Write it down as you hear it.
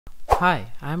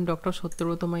Hi, I am Dr.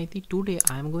 Satyabrat Maiti. Today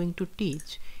I am going to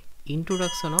teach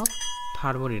Introduction of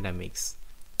Thermodynamics.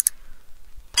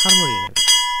 Thermodynamics.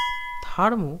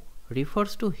 Thermo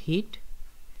refers to heat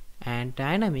and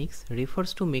dynamics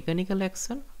refers to mechanical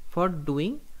action for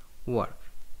doing work.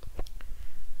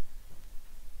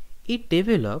 It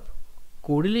develops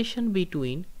correlation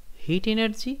between heat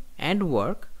energy and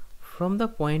work from the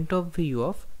point of view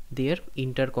of their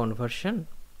interconversion,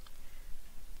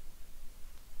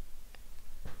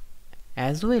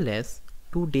 as well as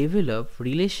to develop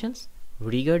relations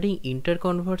regarding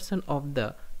interconversion of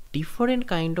the different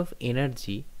kind of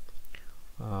energy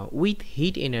with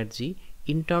heat energy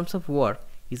in terms of work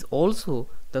is also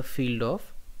the field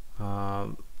of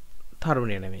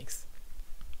thermodynamics.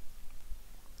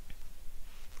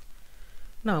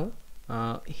 Now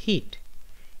heat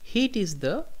is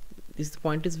this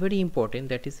point is very important,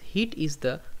 that is heat is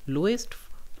the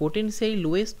potentially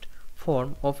lowest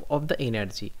form of the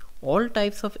energy. All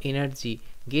types of energy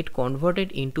get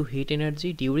converted into heat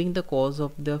energy during the course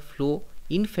of the flow.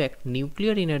 In fact,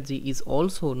 nuclear energy is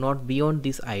also not beyond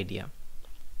this idea.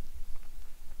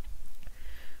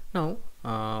 Now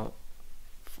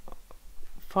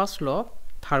first law of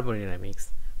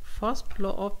thermodynamics. First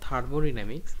law of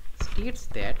thermodynamics states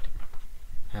that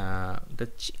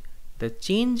the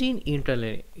change in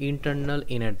internal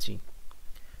energy.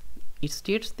 It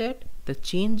states that the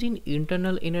change in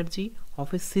internal energy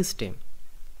of a system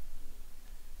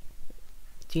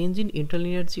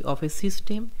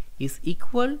is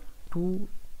equal to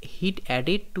heat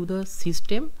added to the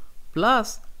system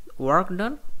plus work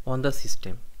done on the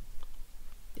system.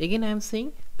 Again I am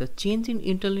saying the change in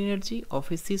internal energy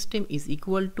of a system is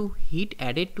equal to heat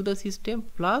added to the system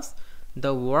plus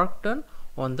the work done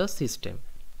on the system.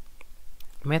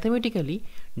 Mathematically,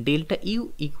 delta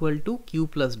U equal to Q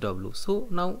plus W. So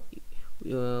now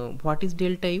what is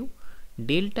delta U?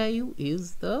 Delta U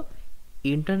is the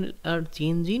internal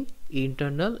change in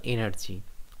internal energy,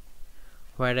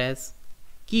 whereas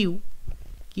Q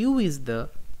is the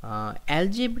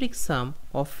algebraic sum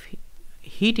of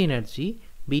heat energy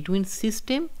between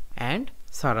system and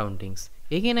surroundings.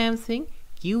 Again I am saying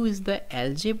Q is the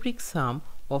algebraic sum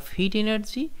of heat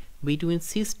energy between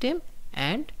system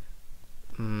and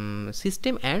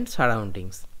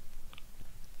surroundings.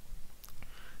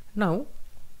 Now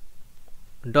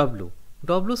W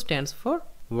stands for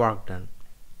work done.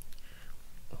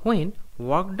 When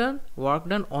work done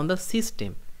on the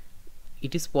system,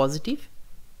 it is positive,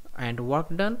 and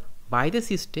work done by the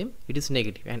system, it is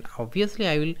negative. And obviously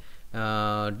I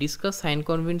will discuss sign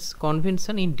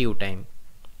convention in due time.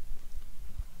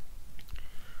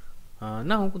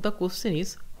 Now the question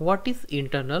is, what is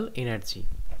internal energy?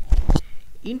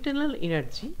 Internal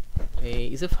energy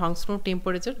is a function of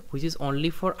temperature which is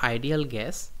only for ideal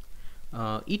gas.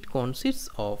 It consists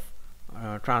of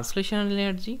translational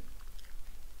energy,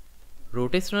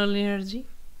 rotational energy.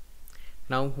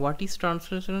 Now what is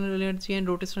translational energy and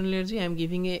rotational energy? I am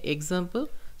giving an example.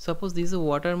 Suppose this is a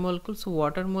water molecule. So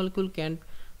water molecule can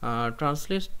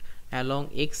translate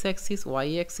along x-axis,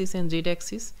 y-axis and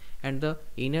z-axis, and the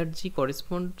energy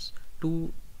corresponds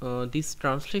to this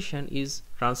translation is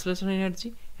translational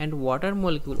energy. And water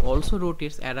molecule also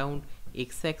rotates around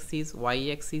x-axis,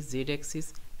 y-axis,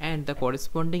 z-axis, and the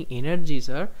corresponding energies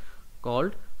are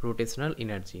called rotational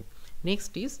energy.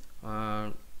 Next is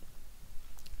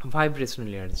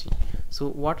vibrational energy. So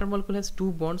water molecule has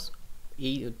two bonds,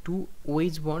 two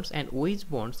OH bonds, and OH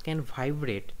bonds can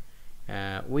vibrate.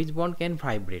 OH bond can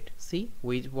vibrate. See,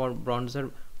 OH bonds are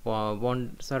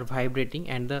vibrating,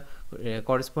 and the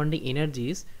corresponding energy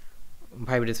is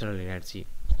vibrational energy.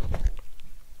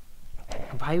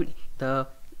 The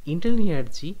internal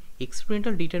energy,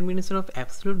 experimental determination of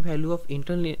absolute value of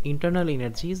internal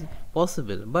energy is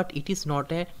possible, but it is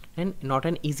not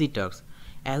an easy task,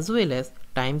 as well as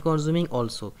time consuming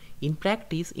also. In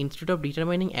practice, instead of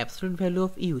determining absolute value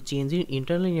of U, change in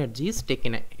internal energy is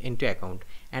taken into account,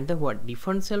 and the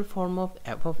differential form of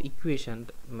equation,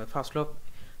 first law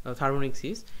of thermodynamics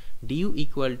is du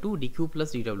equal to dq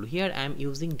plus dw. Here I am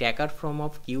using Dagger form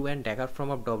of Q and Dagger form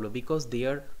of W because they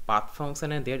are path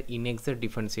function and they are inexact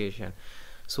differentiation.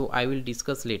 So I will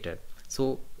discuss later.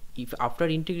 So if after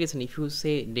integration, if you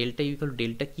say delta U equal to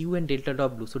delta Q and delta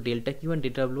W, so delta Q and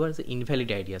delta W are the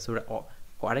invalid idea. So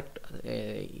correct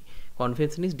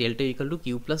convention is delta U equal to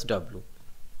Q plus W.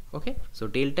 Okay, so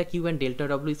delta Q and delta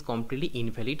W is completely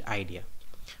invalid idea.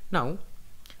 Now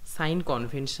sign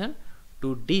convention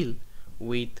to deal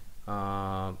with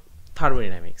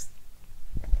thermodynamics.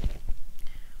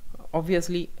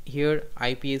 Obviously here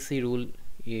IPSC rule,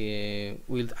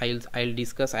 I'll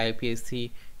discuss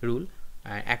IPSC rule.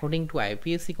 according to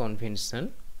IPSC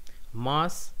convention,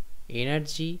 mass,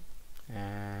 energy,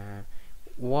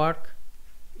 work,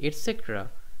 etc.,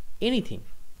 anything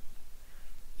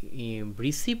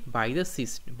received by the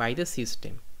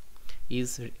system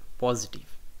is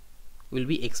positive, will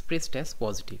be expressed as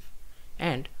positive,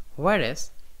 and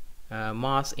whereas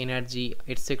mass, energy,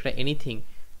 etc., anything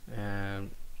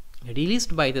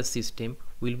released by the system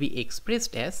will be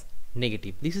expressed as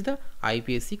negative. This is the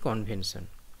IPSC convention.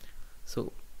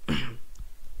 So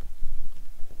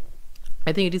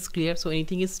I think it is clear. So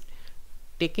anything is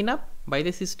taken up by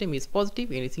the system is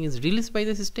positive, anything is released by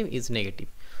the system is negative.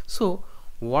 So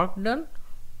work done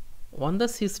on the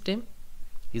system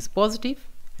is positive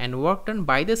and work done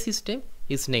by the system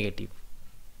is negative.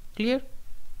 Clear?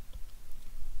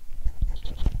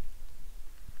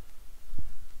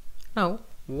 Now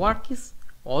work is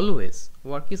always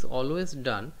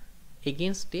done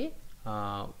against a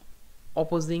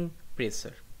opposing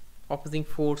pressure, opposing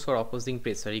force or opposing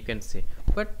pressure, you can say.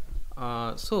 But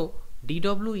so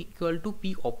dW equal to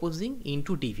P opposing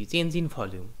into dV, change in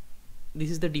volume.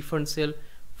 This is the differential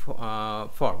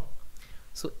form.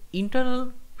 So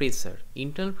internal pressure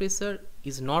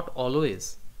is not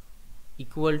always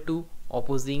equal to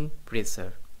opposing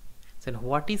pressure. Then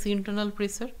what is internal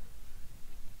pressure?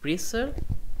 Pressure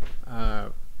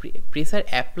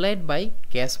applied by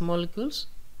gas molecules,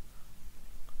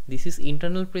 this is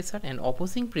internal pressure, and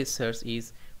opposing pressures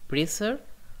is pressure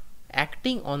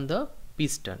acting on the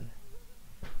piston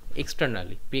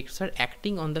externally, pressure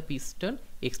acting on the piston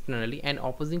externally, and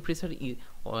opposing pressure is,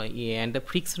 and the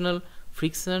frictional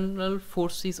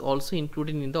force is also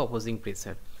included in the opposing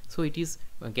pressure. So it is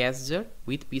a gas jar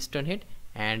with piston head,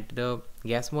 and the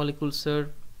gas molecules are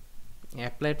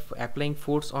applying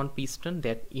force on piston,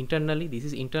 that internally this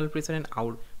is internal pressure, and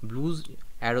our blue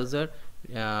arrows are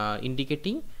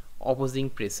indicating opposing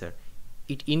pressure.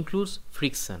 It includes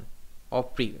friction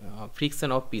of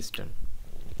piston.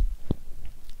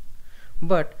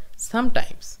 But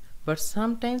sometimes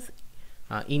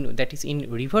in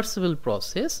reversible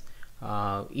process,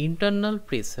 internal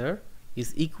pressure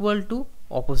is equal to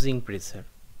opposing pressure.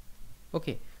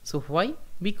 Okay, so why?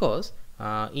 Because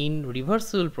in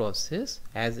reversible process,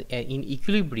 as in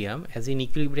equilibrium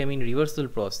in reversible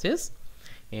process,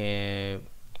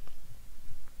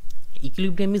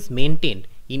 equilibrium is maintained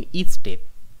in each step.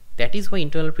 That is why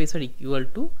internal pressure equal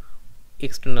to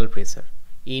external pressure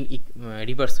in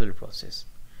reversible process.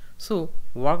 So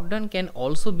work done can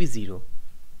also be zero.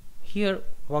 Here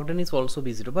work done is also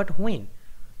be zero, but when?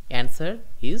 Answer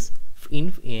is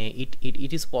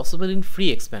it is possible in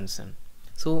free expansion.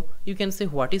 So you can say,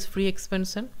 what is free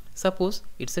expansion? Suppose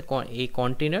it's a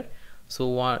container, so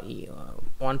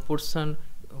one portion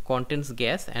contains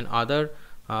gas and other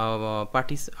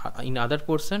in other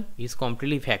portion is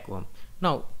completely vacuum.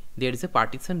 Now there is a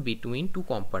partition between two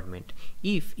compartments.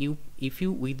 If you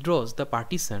withdraws the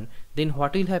partition, then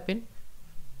what will happen?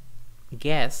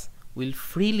 Gas will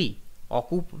freely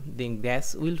occupy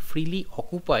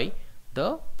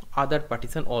the other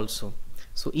partition also.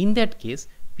 So in that case,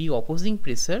 P opposing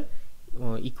pressure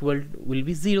will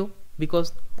be zero,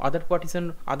 because other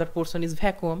portion is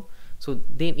vacuum. So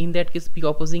then in that case P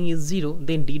opposing is zero.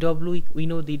 Then dW, we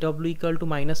know dW equal to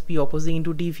minus P opposing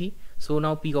into dV. So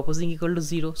now P opposing equal to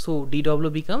 0. So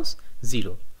dW becomes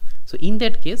 0. So in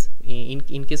that case,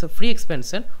 in case of free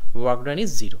expansion, work done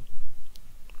is 0.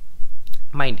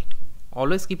 Mind it.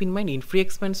 Always keep in mind, in free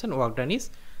expansion work done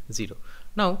is 0.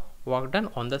 Now work done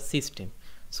on the system.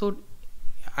 So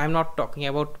I am not talking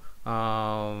about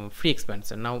free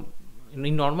expansion. Now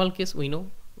in normal case, we know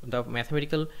the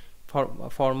mathematical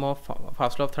form of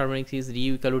first law of thermodynamics is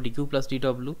du equal to dq plus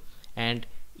dw, and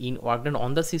in work done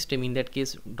on the system, in that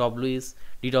case dw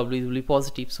will be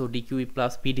positive, so dq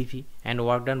plus pdv, and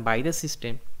work done by the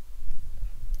system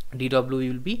dw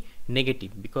will be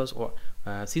negative, because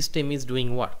system is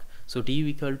doing work. So du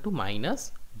equal to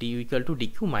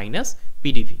dq minus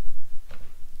pdv.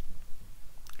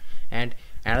 And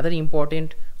another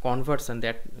important conversion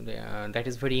that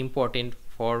is very important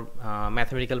for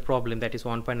mathematical problem, that is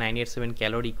 1.987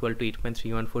 calorie equal to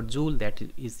 8.314 joule, that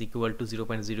is equal to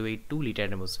 0.082 liter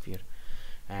atmosphere.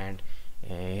 And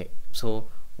so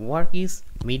work is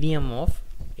medium of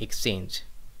exchange.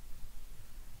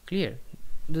 Clear?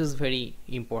 This is very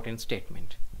important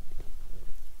statement.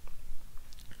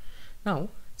 Now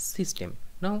system.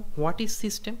 Now what is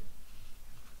system?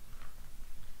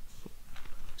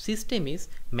 System is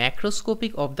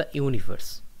macroscopic of the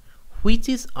universe, which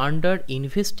is under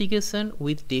investigation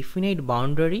with definite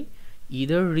boundary,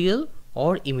 either real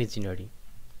or imaginary,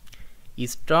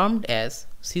 is termed as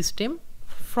system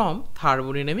from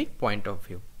thermodynamic point of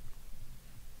view.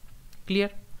 Clear?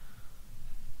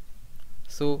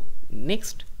 So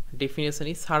next definition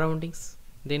is surroundings.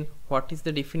 Then what is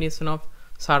the definition of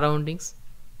surroundings?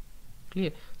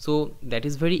 Clear? So that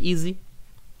is very easy.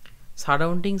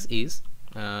 Surroundings is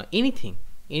anything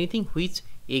which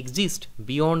exists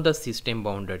beyond the system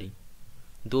boundary.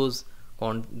 Those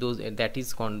that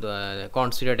is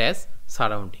considered as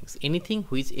surroundings. Anything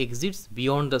which exists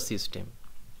beyond the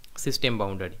system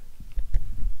boundary,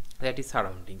 that is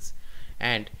surroundings.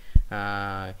 And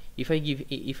if I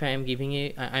am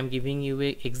giving you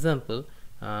a example,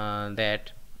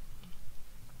 that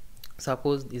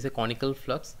suppose is a conical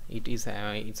flux. It is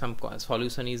some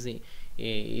solution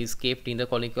is kept in the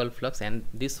conical flux, and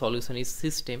this solution is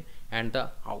system, and the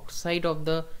outside of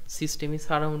the system is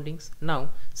surroundings. Now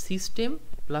system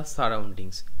plus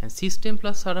surroundings, and system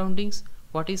plus surroundings,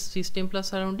 what is system plus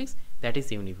surroundings? That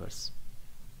is universe.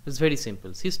 It's very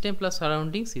simple. System plus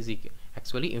surroundings is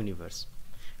actually universe.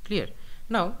 Clear?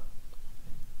 Now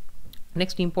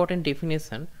next important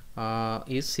definition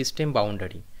is system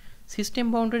boundary.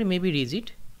 System boundary may be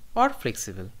rigid or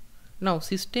flexible. Now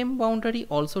system boundary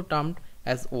also termed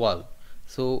as wall.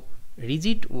 So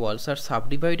rigid walls are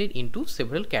subdivided into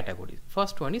several categories.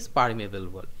 First one is permeable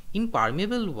wall. In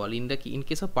permeable wall, in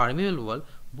case of permeable wall,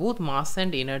 both mass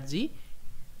and energy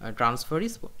transfer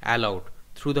is allowed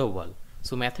through the wall.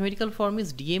 So mathematical form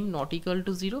is dm not equal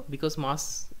to 0, because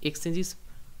mass exchange is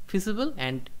feasible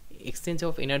and exchange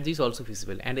of energy is also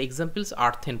feasible. And the example is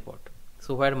earthen pot,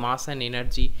 so where mass and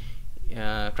energy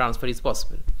transfer is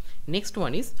possible. Next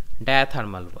one is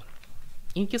diathermal wall.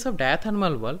 In case of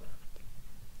diathermal wall,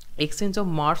 exchange of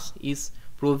mass is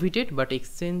prohibited but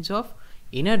exchange of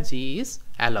energy is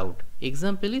allowed.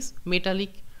 Example is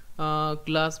metallic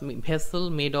glass vessel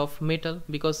made of metal,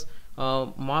 because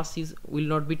mass will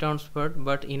not be transferred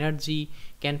but energy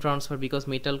can transfer, because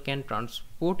metal can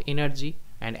transport energy.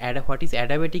 And what is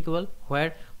adiabatic wall,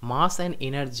 where mass and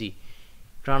energy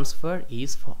transfer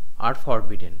are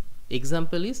forbidden.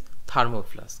 Example is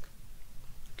thermoflask.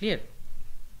 Clear?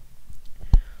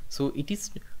 So it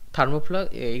is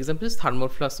example is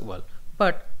thermoflask wall.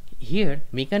 But here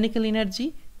mechanical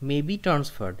energy may be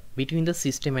transferred between the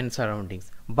system and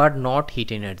surroundings, but not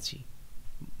heat energy.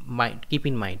 Keep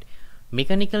in mind,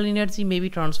 mechanical energy may be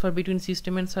transferred between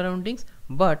system and surroundings,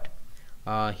 but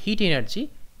heat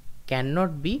energy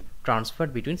cannot be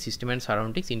transferred between system and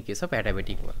surroundings in case of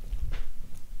adiabatic wall.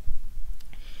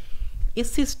 A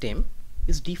system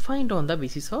is defined on the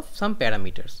basis of some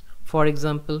parameters. For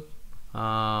example,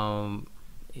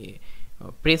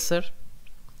 pressure,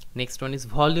 next one is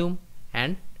volume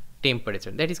and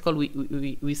temperature. That is called,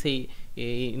 we say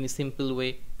in a simple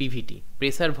way, PVT,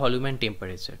 pressure, volume and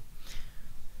temperature.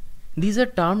 These are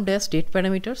termed as state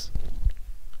parameters.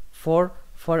 For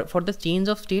the change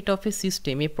of state of a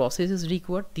system, a process is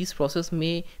required. This process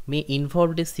may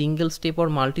involve a single step or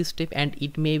multi-step, and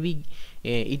it may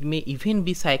even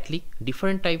be cyclic.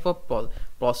 Different type of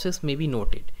process may be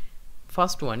noted.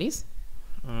 First one is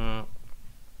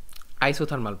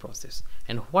isothermal process.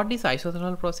 And what is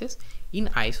isothermal process? In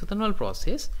isothermal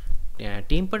process,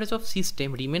 temperature of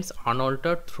system remains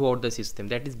unaltered throughout the system,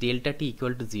 that is delta T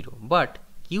equal to 0, but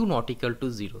Q not equal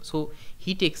to 0. So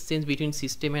heat exchange between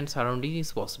system and surrounding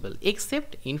is possible,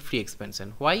 except in free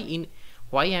expansion. Why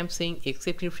I am saying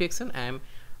except in free expansion,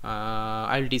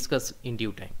 I'll discuss in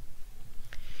due time.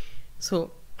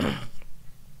 So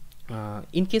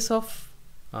in case of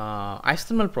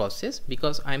isothermal process,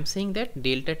 because I am saying that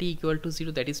delta T equal to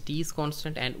 0, that is T is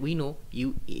constant, and we know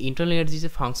internal energy is a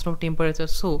function of temperature.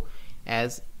 So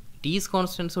as T is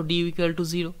constant, so du equal to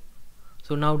 0.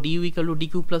 So now du equal to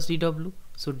dq plus dw.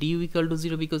 So du equal to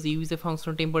 0 because u is a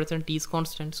function of temperature and T is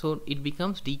constant, so it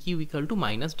becomes dq equal to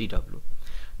minus dw.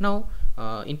 Now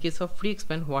in case of free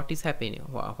expand, what is happening?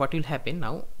 What will happen?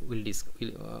 Now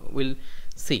we'll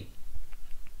see.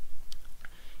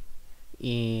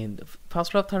 In the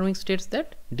first law of thermodynamics states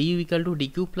that du equal to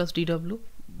dq plus dw,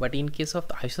 but in case of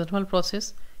the isothermal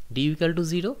process, du equal to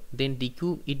 0, then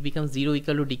dq, it becomes 0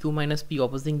 equal to dq minus p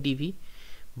opposing dv,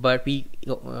 but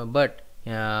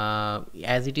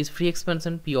as it is free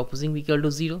expansion, p opposing equal to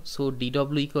 0, so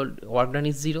dw equal work done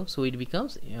is 0, so it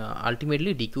becomes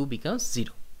ultimately dq becomes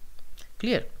 0.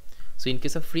 Clear? So in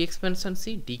case of free expansion,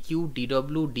 see dq,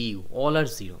 dw, du all are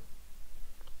 0.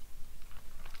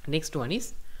 Next one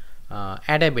is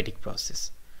adiabatic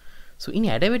process. So in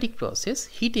adiabatic process,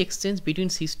 heat exchange between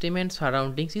system and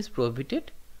surroundings is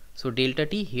prohibited. So delta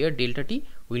T, here delta T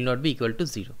will not be equal to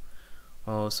 0.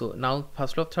 So now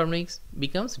first law of thermodynamics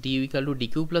becomes du equal to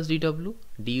dq plus dw,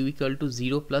 du equal to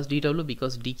 0 plus dw,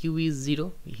 because dq is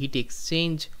 0, heat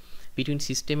exchange between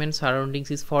system and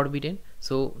surroundings is forbidden,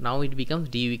 so now it becomes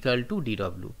du equal to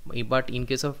dw. But in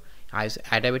case of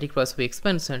adiabatic process of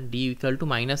expansion, du equal to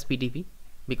minus pdv,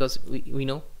 because we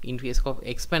know in case of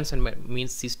expansion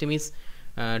means system is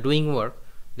doing work,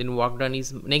 then work done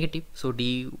is negative, so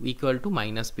du equal to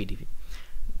minus pdv.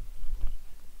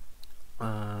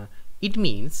 It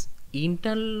means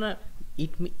internal,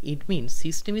 it means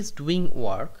system is doing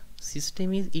work,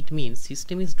 system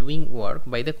is doing work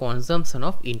by the consumption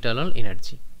of internal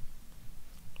energy.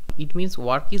 It means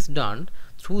work is done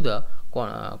through the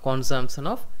consumption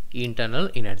of internal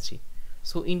energy.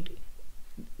 So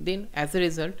then as a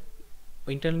result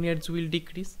internal energy will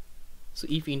decrease. So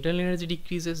if internal energy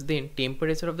decreases, then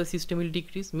temperature of the system will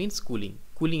decrease, means cooling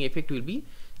effect will be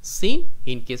seen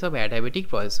in case of adiabatic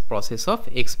process of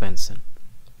expansion.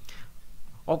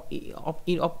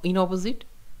 In opposite,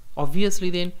 obviously,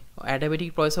 then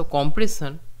adiabatic process of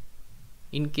compression,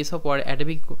 in case of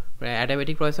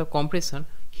adiabatic process of compression,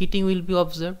 heating will be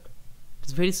observed.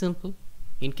 It's very simple.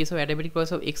 In case of adiabatic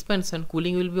process of expansion,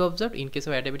 cooling will be observed. In case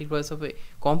of adiabatic process of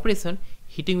compression,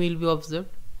 heating will be observed.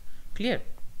 Clear?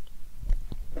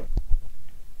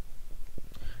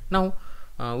 Now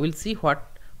we'll see what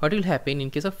will happen in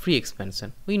case of free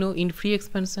expansion. We know in free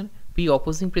expansion P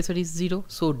opposing pressure is 0,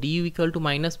 so du equal to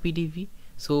minus pdv,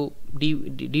 so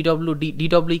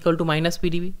dw equal to minus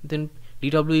pdv, then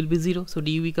dw will be 0, so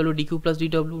du equal to dq plus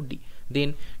dw,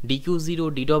 then dq 0,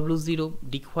 dw 0,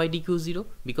 why dq 0,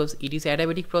 because it is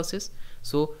adiabatic process,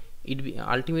 so it be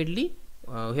ultimately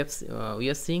we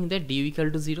are seeing that du equal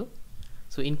to 0.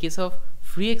 So in case of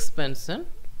free expansion,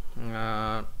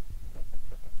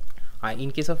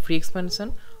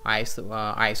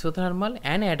 isothermal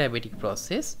and adiabatic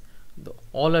process,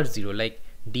 all are 0, like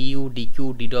du,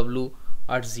 dq, dw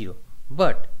are 0.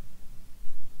 But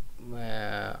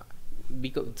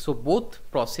so both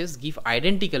process give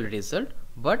identical result,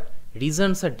 but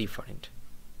reasons are different.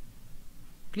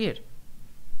 Clear?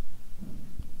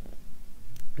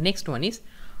 Next one is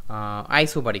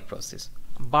isobaric process.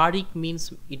 Baric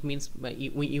means, it means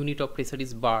unit of pressure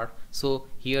is bar. So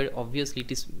here obviously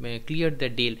it is clear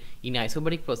that in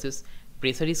isobaric process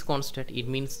pressure is constant. It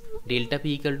means delta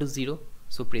P equal to 0.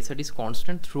 So pressure is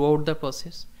constant throughout the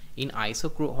process. In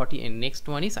next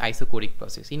one is isochoric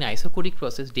process. In isochoric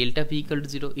process, delta P equal to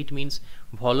 0. It means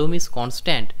volume is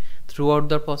constant throughout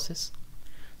the process.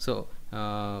 So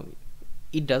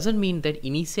it doesn't mean that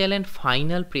initial and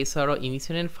final pressure or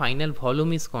initial and final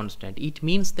volume is constant. It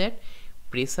means that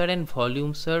pressure and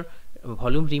volume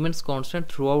remains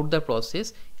constant throughout the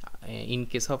process in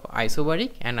case of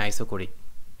isobaric and isochoric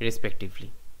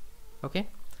respectively. Okay,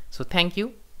 so thank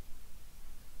you.